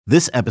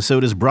This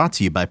episode is brought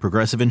to you by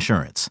Progressive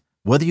Insurance.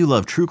 Whether you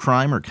love true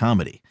crime or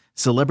comedy,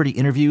 celebrity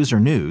interviews or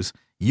news,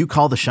 you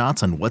call the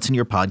shots on what's in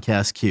your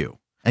podcast queue.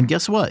 And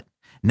guess what?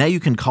 Now you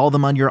can call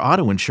them on your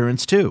auto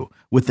insurance too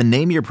with the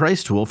Name Your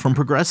Price tool from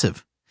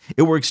Progressive.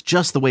 It works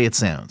just the way it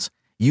sounds.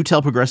 You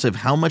tell Progressive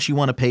how much you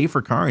want to pay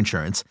for car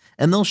insurance,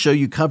 and they'll show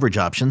you coverage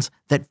options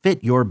that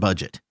fit your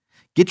budget.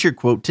 Get your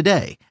quote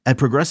today at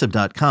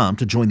Progressive.com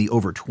to join the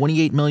over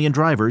 28 million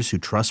drivers who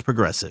trust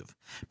Progressive.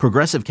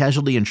 Progressive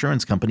Casualty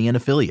Insurance Company and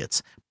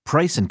Affiliates.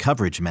 Price and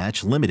coverage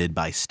match limited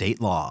by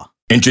state law.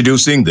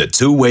 Introducing the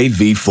two-way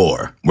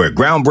V4, where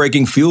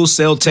groundbreaking fuel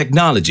cell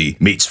technology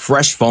meets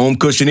fresh foam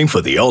cushioning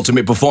for the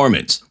ultimate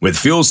performance. With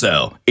fuel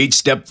cell, each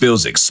step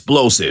feels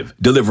explosive,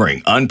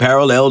 delivering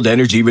unparalleled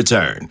energy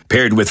return.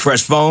 Paired with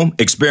fresh foam,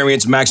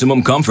 experience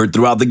maximum comfort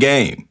throughout the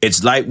game.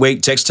 Its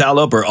lightweight textile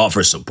upper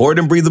offers support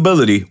and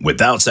breathability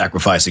without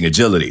sacrificing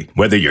agility.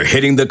 Whether you're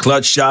hitting the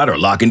clutch shot or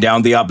locking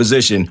down the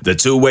opposition, the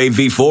two-way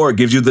V4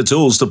 gives you the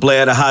tools to play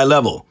at a high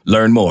level.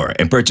 Learn more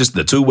and purchase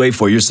the two-way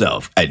for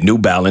yourself at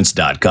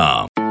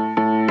newbalance.com.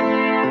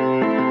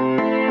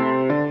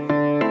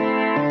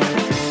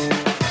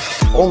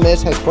 Ole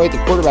Miss has quite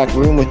the quarterback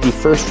room with the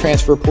first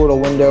transfer portal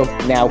window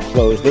now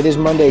closed. It is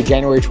Monday,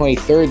 January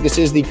 23rd. This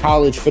is the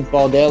College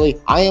Football Daily.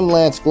 I am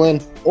Lance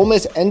Glynn. Ole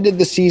Miss ended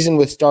the season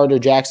with starter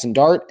Jackson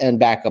Dart and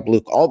backup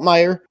Luke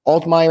Altmyer.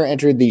 Altmyer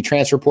entered the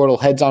transfer portal,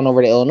 heads on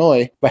over to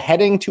Illinois, but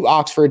heading to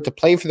Oxford to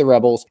play for the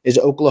Rebels is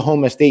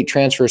Oklahoma State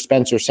transfer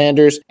Spencer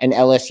Sanders and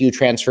LSU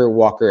transfer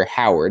Walker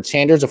Howard.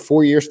 Sanders, a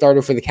 4-year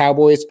starter for the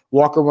Cowboys.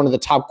 Walker, one of the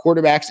top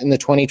quarterbacks in the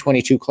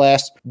 2022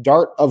 class.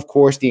 Dart, of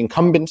course, the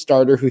incumbent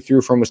starter who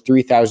threw for almost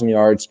 3,000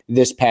 yards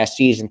this past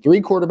season.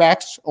 3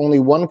 quarterbacks, only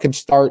one could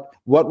start.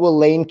 What will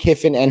Lane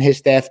Kiffin and his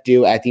staff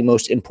do at the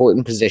most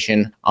important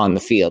position on the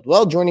field?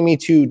 Well, joining me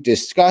to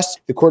discuss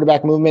the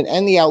quarterback movement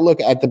and the outlook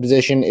at the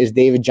position is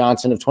David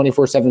Johnson of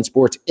 24/7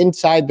 Sports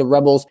Inside the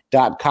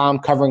Rebels.com,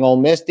 covering Ole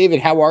Miss. David,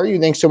 how are you?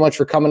 Thanks so much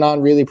for coming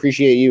on. Really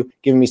appreciate you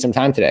giving me some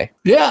time today.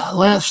 Yeah,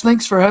 Lance,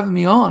 thanks for having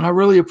me on. I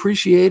really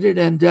appreciate it.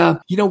 And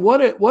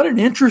what an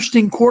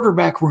interesting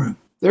quarterback room.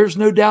 There's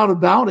no doubt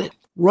about it.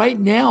 Right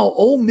now,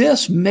 Ole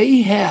Miss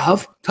may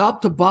have,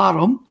 top to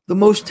bottom, the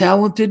most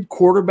talented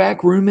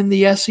quarterback room in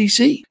the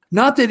SEC.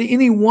 Not that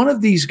any one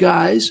of these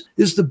guys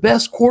is the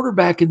best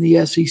quarterback in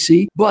the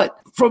SEC, but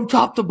from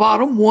top to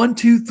bottom, 1,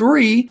 2,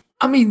 3,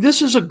 I mean,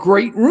 this is a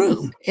great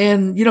room.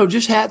 And,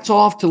 just hats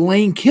off to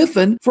Lane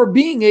Kiffin for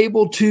being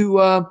able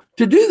to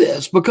do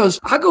this, because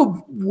I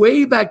go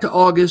way back to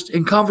August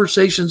in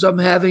conversations I'm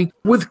having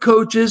with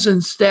coaches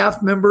and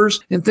staff members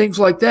and things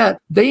like that.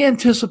 They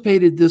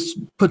anticipated this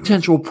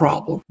potential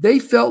problem. They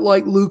felt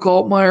like Luke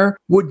Altmyer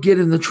would get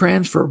in the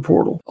transfer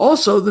portal.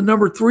 Also, the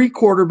number 3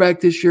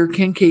 quarterback this year,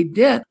 Kincaid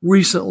Dent,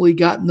 recently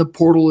got in the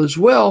portal as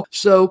well.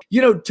 So,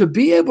 to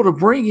be able to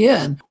bring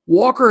in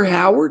Walker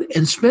Howard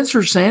and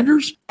Spencer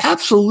Sanders,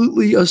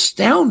 absolutely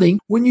astounding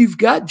when you've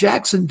got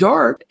Jackson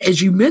Dart,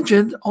 as you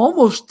mentioned,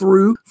 almost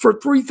threw for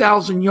 3,000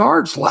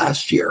 yards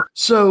last year.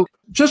 So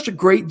just a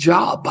great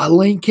job by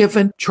Lane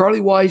Kiffin,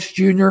 Charlie Weiss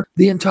Jr.,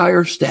 the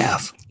entire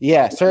staff.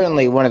 Yeah,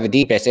 certainly one of the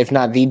deepest, if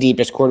not the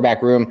deepest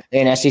quarterback room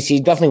in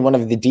SEC, definitely one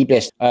of the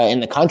deepest in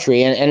the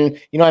country. And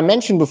I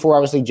mentioned before,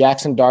 obviously,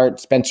 Jackson Dart,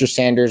 Spencer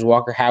Sanders,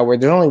 Walker Howard,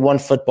 there's only one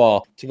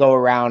football to go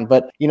around.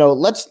 But,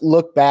 let's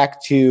look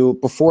back to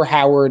before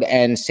Howard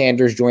and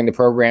Sanders joined the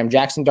program.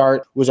 Jackson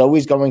Dart was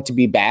always going to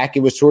be back.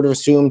 It was sort of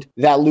assumed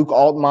that Luke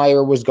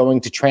Altmyer was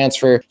going to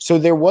transfer. So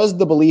there was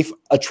the belief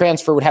a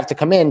transfer would have to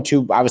come in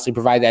to obviously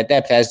provide that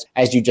depth,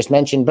 as you just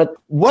mentioned. But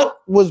what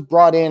was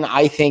brought in,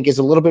 I think, is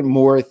a little bit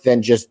more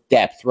than just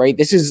depth, right?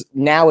 This is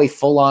now a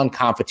full-on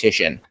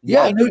competition.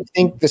 Yeah, I do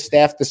think the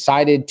staff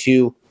decided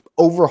to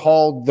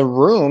overhaul the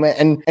room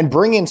and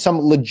bring in some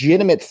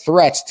legitimate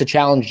threats to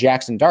challenge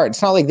Jackson Dart.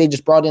 It's not like they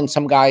just brought in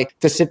some guy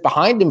to sit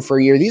behind him for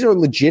a year. These are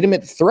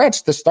legitimate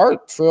threats to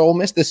start for Ole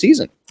Miss this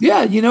season.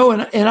 Yeah,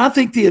 and I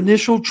think the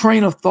initial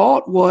train of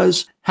thought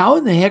was, how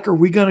in the heck are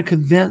we going to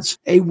convince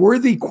a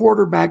worthy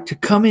quarterback to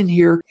come in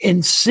here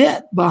and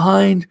sit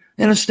behind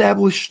an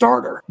established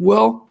starter?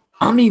 Well,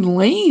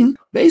 Lane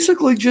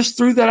basically just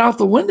threw that out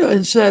the window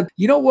and said,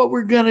 you know what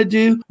we're going to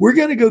do? We're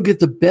going to go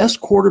get the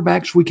best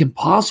quarterbacks we can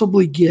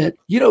possibly get.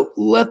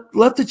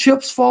 Let the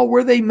chips fall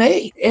where they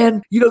may.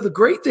 And, the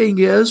great thing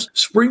is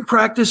spring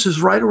practice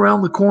is right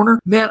around the corner.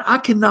 Man, I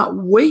cannot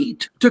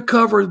wait to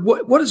cover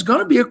what is going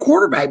to be a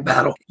quarterback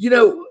battle.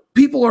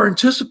 People are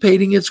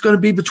anticipating it's going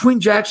to be between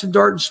Jackson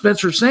Dart and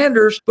Spencer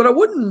Sanders, but I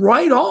wouldn't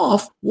write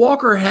off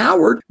Walker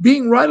Howard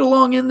being right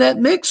along in that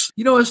mix,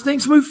 as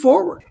things move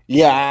forward.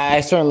 Yeah, I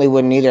certainly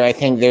wouldn't either. I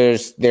think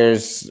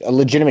there's a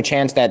legitimate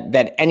chance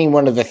that any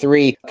one of the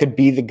 3 could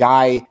be the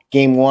guy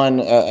game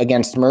one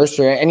against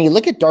Mercer. And you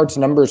look at Dart's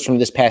numbers from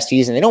this past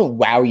season, they don't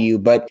wow you,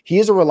 but he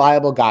is a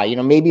reliable guy.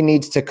 Maybe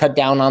needs to cut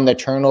down on the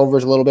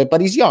turnovers a little bit,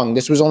 but he's young.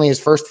 This was only his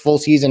first full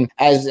season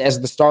as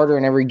the starter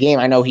in every game.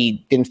 I know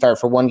he didn't start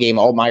for one game,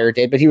 Altmaier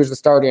did, but he was the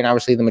starter in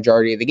obviously the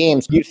majority of the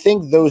games. You'd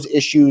think those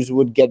issues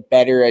would get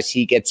better as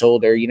he gets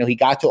older. He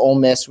got to Ole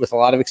Miss with a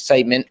lot of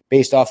excitement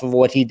based off of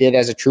what he did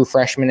as a true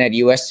freshman at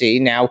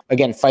USC. Now,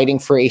 again, fighting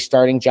for a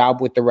starting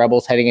job with the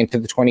Rebels heading into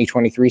the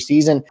 2023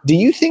 season. Do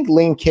you think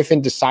Lane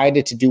Kiffin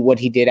decided to do what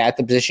he did at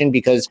the position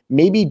because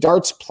maybe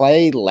Dart's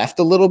play left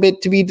a little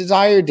bit to be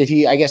desired? Did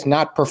he, I guess,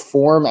 not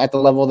perform at the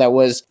level that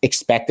was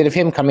expected of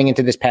him coming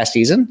into this past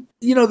season?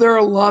 There are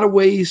a lot of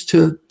ways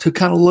to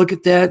kind of look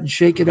at that and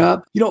shake it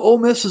up. Ole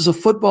Miss is a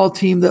football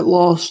team that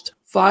lost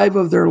 5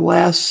 of their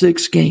last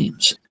 6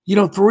 games,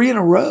 3 in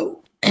a row.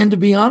 And to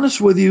be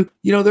honest with you,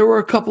 there were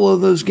a couple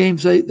of those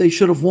games they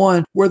should have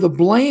won where the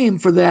blame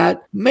for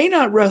that may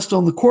not rest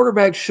on the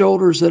quarterback's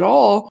shoulders at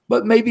all,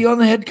 but maybe on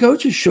the head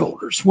coach's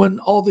shoulders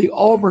when all the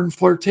Auburn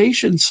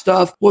flirtation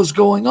stuff was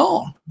going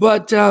on.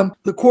 But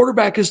the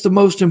quarterback is the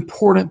most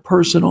important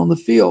person on the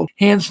field,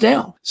 hands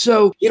down.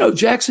 So,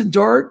 Jackson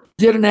Dart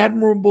did an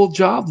admirable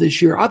job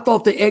this year. I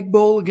thought the Egg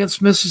Bowl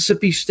against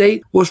Mississippi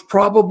State was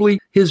probably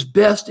his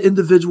best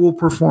individual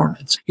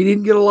performance. He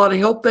didn't get a lot of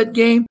help that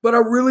game, but I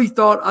really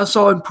thought I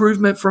saw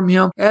improvement from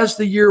him as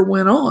the year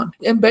went on.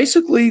 And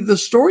basically the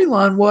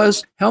storyline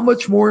was, how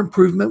much more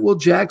improvement will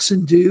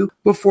Jackson do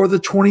before the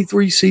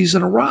 23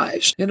 season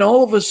arrives? And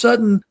all of a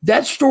sudden,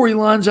 that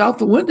storyline's out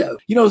the window.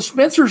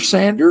 Spencer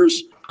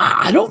Sanders,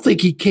 I don't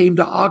think he came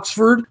to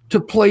Oxford to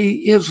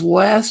play his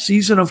last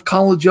season of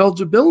college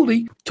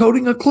eligibility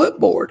toting a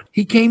clipboard.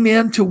 He came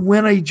in to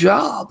win a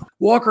job.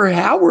 Walker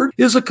Howard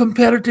is a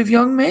competitive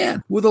young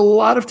man with a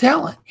lot of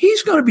talent.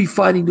 He's going to be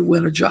fighting to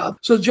win a job.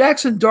 So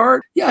Jackson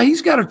Dart, yeah,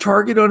 he's got a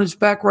target on his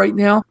back right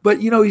now, but,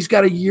 he's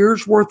got a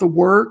year's worth of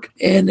work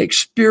and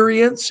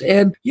experience.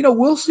 And,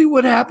 we'll see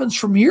what happens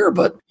from here.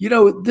 But,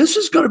 this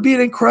is going to be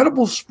an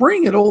incredible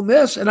spring at Ole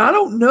Miss. And I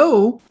don't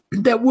know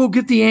that we'll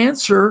get the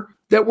answer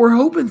that we're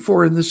hoping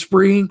for in the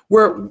spring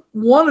where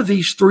one of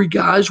these 3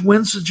 guys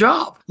wins the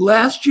job.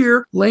 Last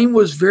year, Lane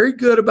was very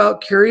good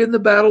about carrying the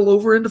battle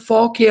over into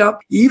fall camp,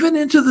 even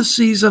into the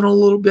season a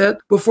little bit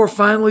before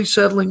finally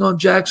settling on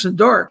Jackson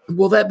Dart.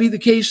 Will that be the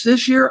case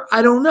this year?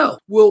 I don't know.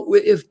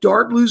 If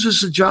Dart loses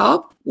the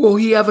job, will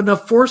he have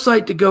enough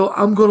foresight to go,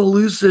 I'm going to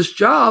lose this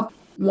job?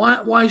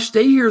 Why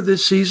stay here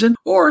this season?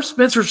 Or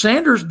Spencer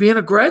Sanders being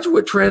a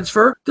graduate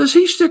transfer, does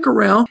he stick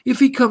around if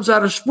he comes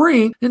out of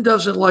spring and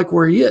doesn't like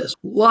where he is?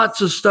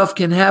 Lots of stuff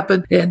can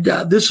happen, and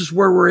this is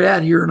where we're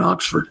at here in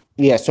Oxford.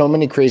 Yeah, so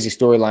many crazy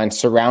storylines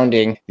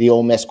surrounding the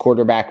Ole Miss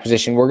quarterback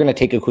position. We're going to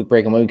take a quick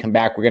break, and when we come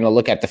back, we're going to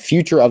look at the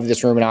future of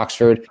this room in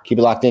Oxford. Keep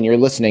it locked in. You're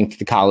listening to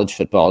the College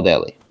Football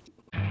Daily.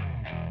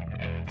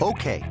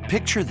 Okay,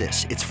 picture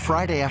this. It's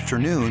Friday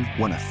afternoon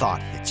when a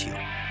thought hits you.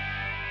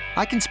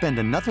 I can spend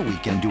another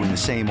weekend doing the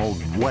same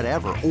old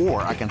whatever,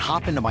 or I can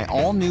hop into my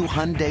all-new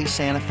Hyundai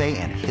Santa Fe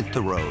and hit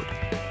the road.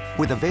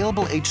 With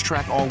available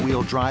H-Track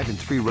all-wheel drive and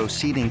 3-row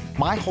seating,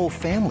 my whole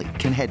family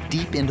can head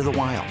deep into the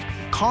wild.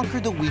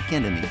 Conquer the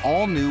weekend in the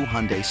all-new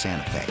Hyundai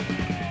Santa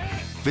Fe.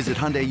 Visit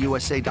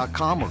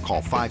HyundaiUSA.com or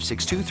call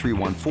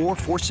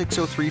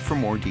 562-314-4603 for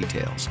more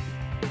details.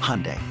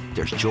 Hyundai,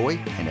 there's joy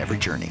in every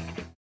journey.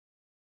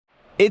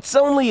 It's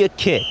only a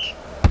kick.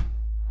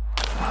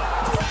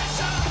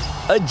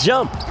 A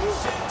jump,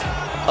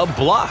 a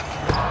block.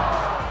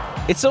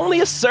 It's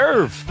only a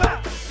serve.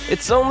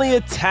 It's only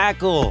a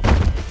tackle,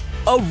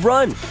 a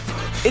run.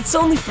 It's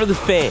only for the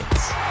fans.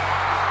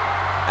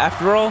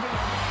 After all,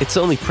 it's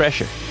only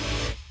pressure.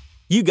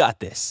 You got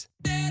this.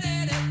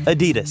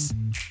 Adidas.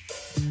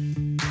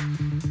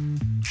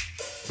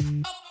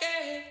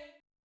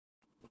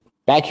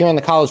 Back here on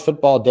the College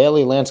Football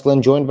Daily, Lance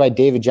Glenn joined by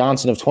David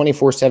Johnson of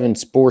 24/7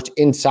 Sports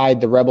Inside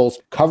the Rebels,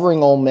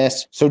 covering Ole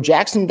Miss. So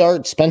Jackson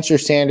Dart, Spencer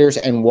Sanders,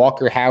 and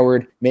Walker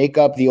Howard make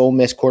up the Ole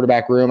Miss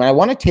quarterback room. And I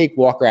want to take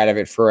Walker out of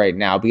it for right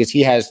now because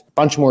he has a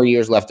bunch more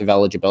years left of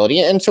eligibility,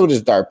 and so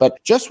does Dart.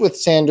 But just with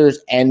Sanders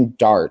and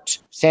Dart,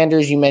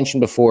 Sanders, you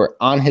mentioned before,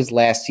 on his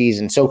last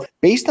season. So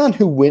based on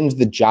who wins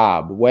the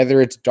job, whether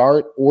it's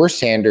Dart or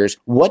Sanders,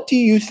 what do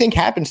you think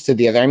happens to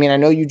the other? I mean, I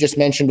know you just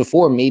mentioned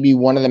before, maybe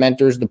one of them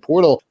enters the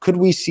portal. Could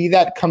we see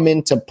that come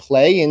into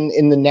play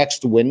in the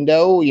next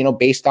window,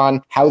 based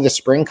on how the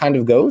spring kind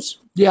of goes?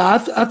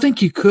 Yeah, I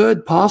think you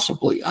could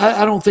possibly.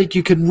 I don't think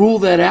you can rule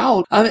that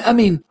out.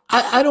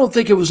 I don't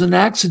think it was an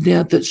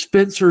accident that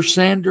Spencer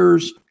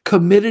Sanders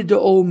committed to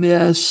Ole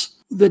Miss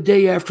the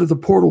day after the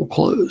portal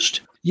closed.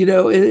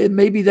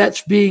 Maybe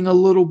that's being a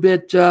little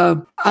bit,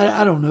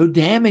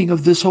 damning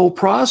of this whole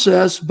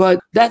process,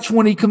 but that's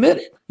when he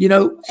committed,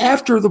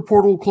 after the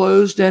portal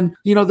closed and,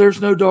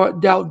 there's no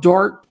doubt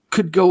Dart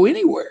could go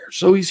anywhere.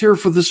 So he's here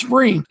for the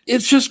spring.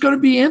 It's just going to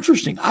be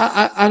interesting.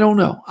 I don't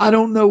know. I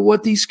don't know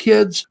what these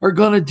kids are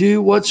going to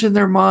do, what's in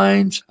their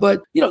minds,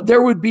 but,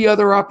 there would be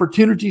other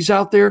opportunities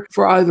out there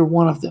for either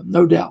one of them,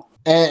 no doubt.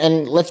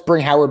 And let's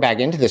bring Howard back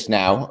into this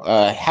now.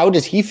 How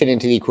does he fit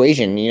into the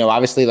equation?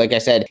 Obviously, like I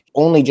said,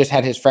 only just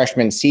had his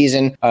freshman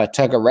season,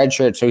 took a red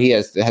shirt, so he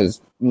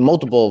has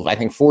multiple, I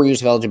think 4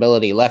 years of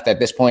eligibility left at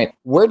this point.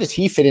 Where does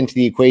he fit into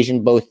the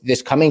equation, both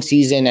this coming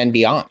season and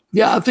beyond?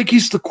 Yeah, I think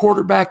he's the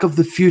quarterback of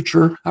the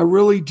future. I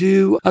really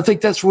do. I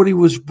think that's what he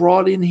was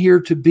brought in here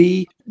to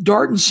be.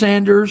 Dart and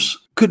Sanders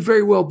could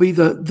very well be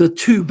the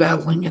two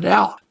battling it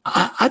out.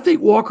 I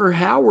think Walker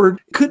Howard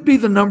could be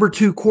the number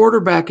 2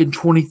 quarterback in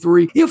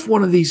 23 if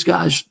one of these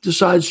guys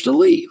decides to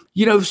leave.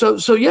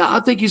 So yeah, I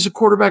think he's a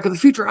quarterback of the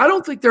future. I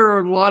don't think there are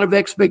a lot of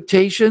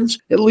expectations,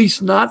 at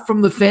least not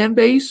from the fan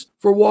base,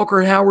 for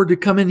Walker Howard to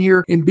come in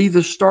here and be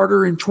the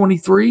starter in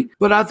 23.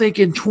 But I think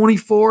in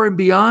 24 and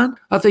beyond,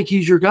 I think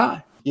he's your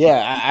guy.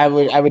 Yeah, I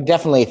would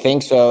definitely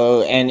think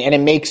so. And it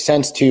makes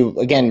sense to,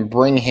 again,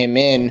 bring him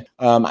in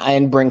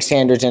and bring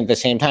Sanders in at the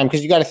same time,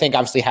 because you got to think,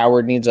 obviously,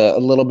 Howard needs a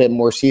little bit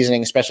more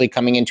seasoning, especially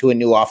coming into a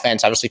new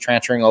offense, obviously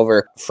transferring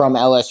over from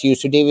LSU.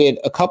 So, David,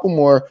 a couple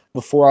more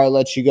before I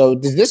let you go.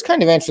 Does this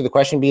kind of answer the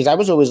question? Because I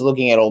was always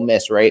looking at Ole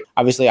Miss, right?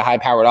 Obviously, a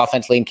high-powered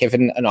offense, Lane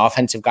Kiffin, an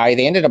offensive guy.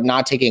 They ended up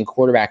not taking a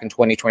quarterback in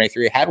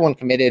 2023. Had one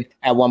committed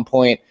at one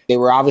point. They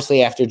were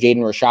obviously after Jaden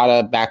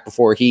Rashada back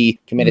before he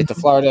committed to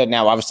Florida.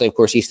 Now, obviously, of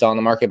course, he's still on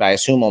the market, but I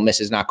assume Ole Miss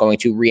is not going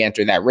to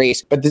re-enter that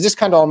race. But does this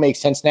kind of all make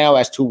sense now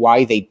as to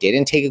why they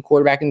didn't take a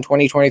quarterback in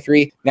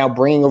 2023? Now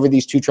bringing over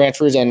these 2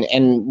 transfers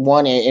and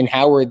one in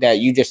Howard that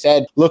you just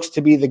said looks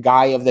to be the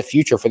guy of the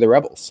future for the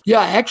Rebels.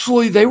 Yeah,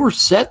 actually, they were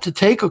set to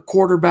take a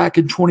quarterback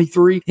in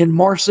 23 in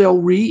Marcel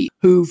Reed,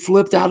 who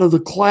flipped out of the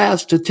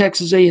class to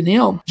Texas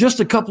A&M just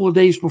a couple of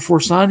days before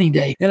signing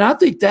day. And I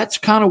think that's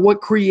kind of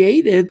what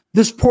created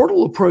this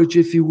portal approach,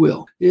 if you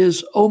will,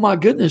 is, oh my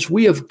goodness,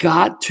 we have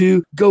got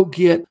to go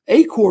get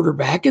a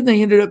quarterback. And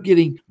they ended up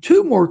getting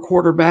 2 more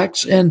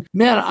quarterbacks. And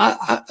man,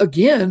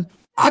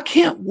 I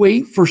can't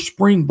wait for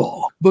spring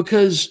ball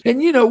because, and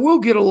we'll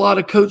get a lot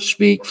of coach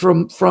speak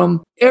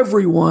from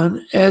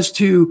everyone as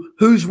to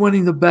who's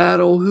winning the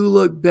battle, who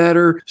looked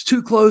better. It's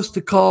too close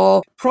to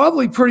call.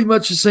 Probably pretty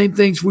much the same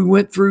things we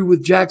went through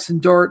with Jackson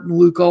Dart and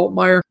Luke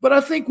Altmaier. But I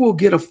think we'll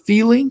get a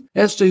feeling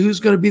as to who's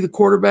going to be the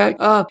quarterback.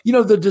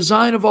 The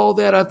design of all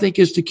that, I think,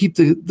 is to keep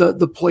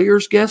the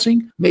players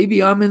guessing.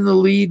 Maybe I'm in the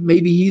lead.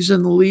 Maybe he's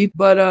in the lead.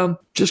 But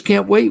just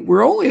can't wait.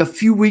 We're only a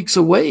few weeks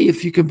away,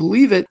 if you can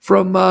believe it,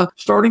 from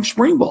starting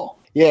spring ball.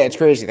 Yeah, it's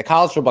crazy. The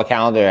college football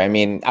calendar, I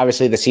mean,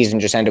 obviously the season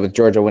just ended with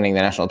Georgia winning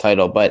the national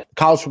title, but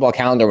college football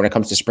calendar when it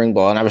comes to spring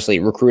ball and obviously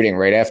recruiting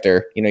right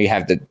after, you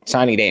have the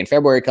signing day in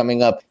February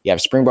coming up. You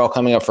have spring ball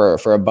coming up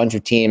for a bunch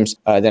of teams,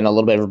 then a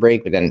little bit of a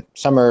break, but then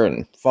summer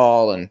and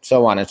fall and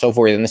so on and so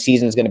forth. And the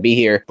season's going to be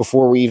here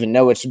before we even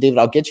know it. So, David,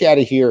 I'll get you out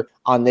of here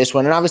on this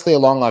one. And obviously a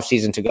long off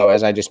season to go,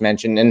 as I just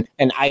mentioned.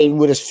 And I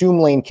would assume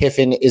Lane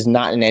Kiffin is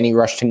not in any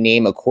rush to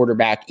name a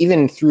quarterback,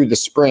 even through the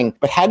spring.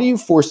 But how do you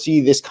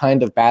foresee this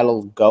kind of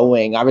battle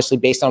going? Obviously,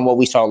 based on what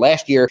we saw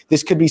last year,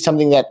 this could be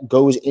something that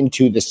goes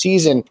into the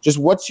season. Just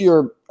what's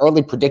your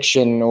early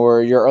prediction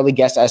or your early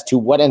guess as to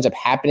what ends up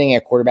happening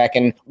at quarterback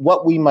and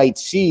what we might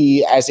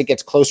see as it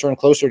gets closer and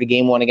closer to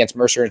game 1 against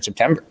Mercer in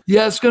September?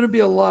 Yeah, it's going to be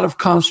a lot of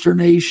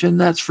consternation,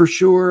 that's for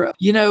sure.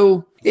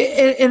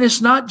 And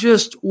it's not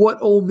just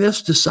what Ole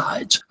Miss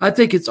decides. I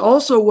think it's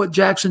also what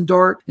Jackson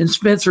Dart and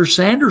Spencer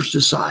Sanders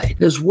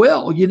decide as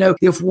well.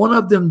 If one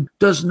of them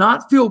does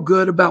not feel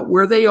good about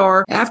where they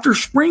are after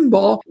spring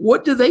ball,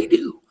 what do they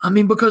do? I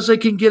mean, because they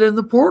can get in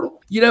the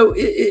portal.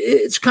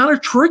 It's kind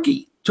of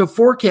tricky to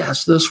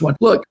forecast this one.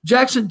 Look,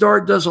 Jackson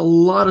Dart does a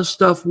lot of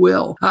stuff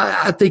well.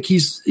 I think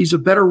he's a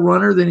better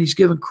runner than he's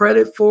given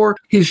credit for.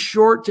 His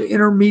short to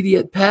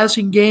intermediate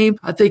passing game,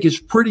 I think, is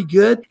pretty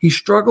good. He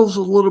struggles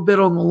a little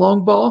bit on the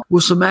long ball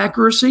with some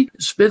accuracy.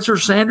 Spencer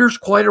Sanders,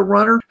 quite a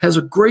runner, has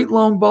a great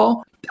long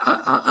ball.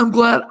 I'm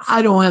glad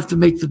I don't have to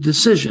make the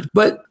decision.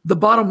 But the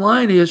bottom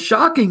line is,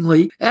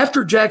 shockingly,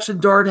 after Jackson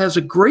Dart has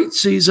a great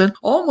season,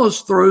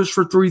 almost throws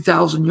for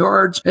 3,000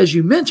 yards, as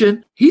you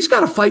mentioned, he's got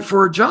to fight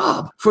for a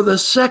job for the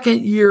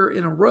second year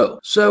in a row.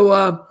 So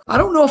I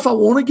don't know if I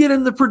want to get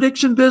in the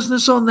prediction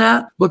business on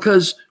that,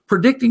 because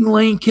predicting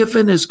Lane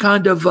Kiffin is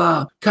kind of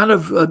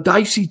a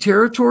dicey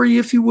territory,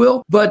 if you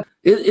will. But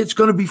it's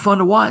going to be fun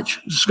to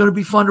watch. It's going to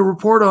be fun to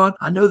report on.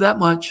 I know that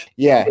much.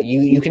 Yeah,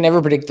 you can never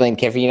predict Lane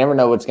Kiffin. You never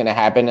know what's going to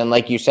happen. And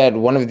like you said,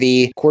 one of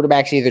the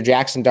quarterbacks, either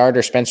Jackson Dart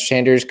or Spencer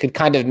Sanders, could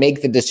kind of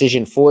make the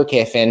decision for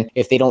Kiffin.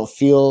 If they don't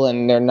feel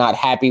and they're not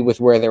happy with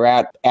where they're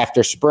at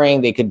after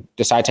spring, they could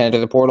decide to enter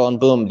the portal, and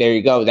boom, there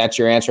you go. That's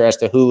your answer as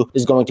to who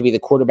is going to be the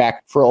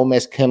quarterback for Ole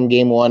Miss come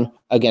game 1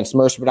 against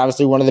Mercer. But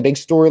obviously one of the big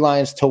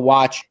storylines to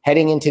watch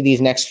heading into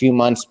these next few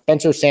months,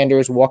 Spencer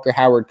Sanders, Walker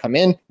Howard come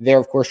in. They're,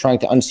 of course, trying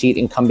to unseat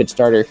incumbent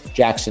starter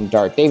Jackson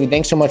Dart. David,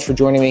 thanks so much for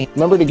joining me.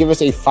 Remember to give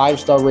us a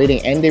 5-star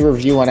rating and a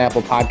review on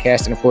Apple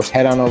Podcasts. And, of course,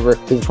 head on over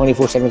to the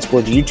 24/7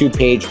 Sports YouTube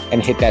page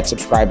and hit that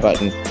subscribe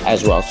button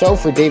as well. So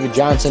for David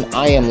Johnson,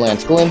 I am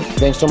Lance Glynn.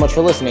 Thanks so much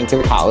for listening to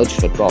the College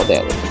Football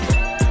Daily.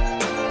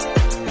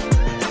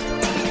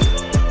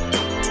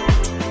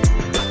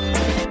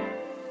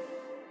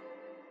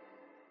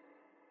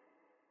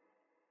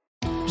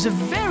 was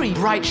a very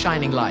bright,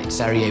 shining light,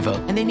 Sarajevo,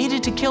 and they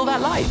needed to kill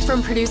that light.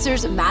 From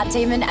producers Matt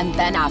Damon and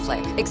Ben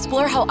Affleck,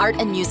 explore how art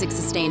and music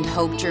sustained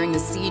hope during the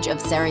siege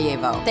of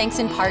Sarajevo, thanks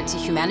in part to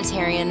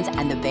humanitarians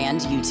and the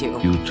band U2.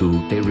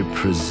 U2, they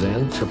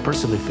represent a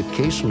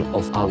personification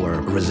of our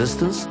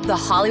resistance. The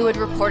Hollywood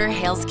Reporter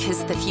hails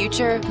Kiss the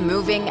Future,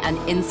 moving and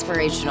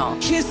inspirational.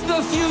 Kiss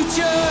the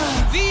future!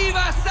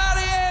 Viva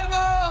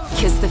Sarajevo!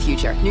 Kiss the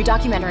Future, new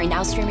documentary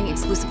now streaming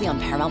exclusively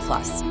on Paramount+.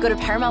 Go to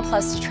Paramount+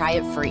 to try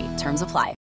it free. Terms apply.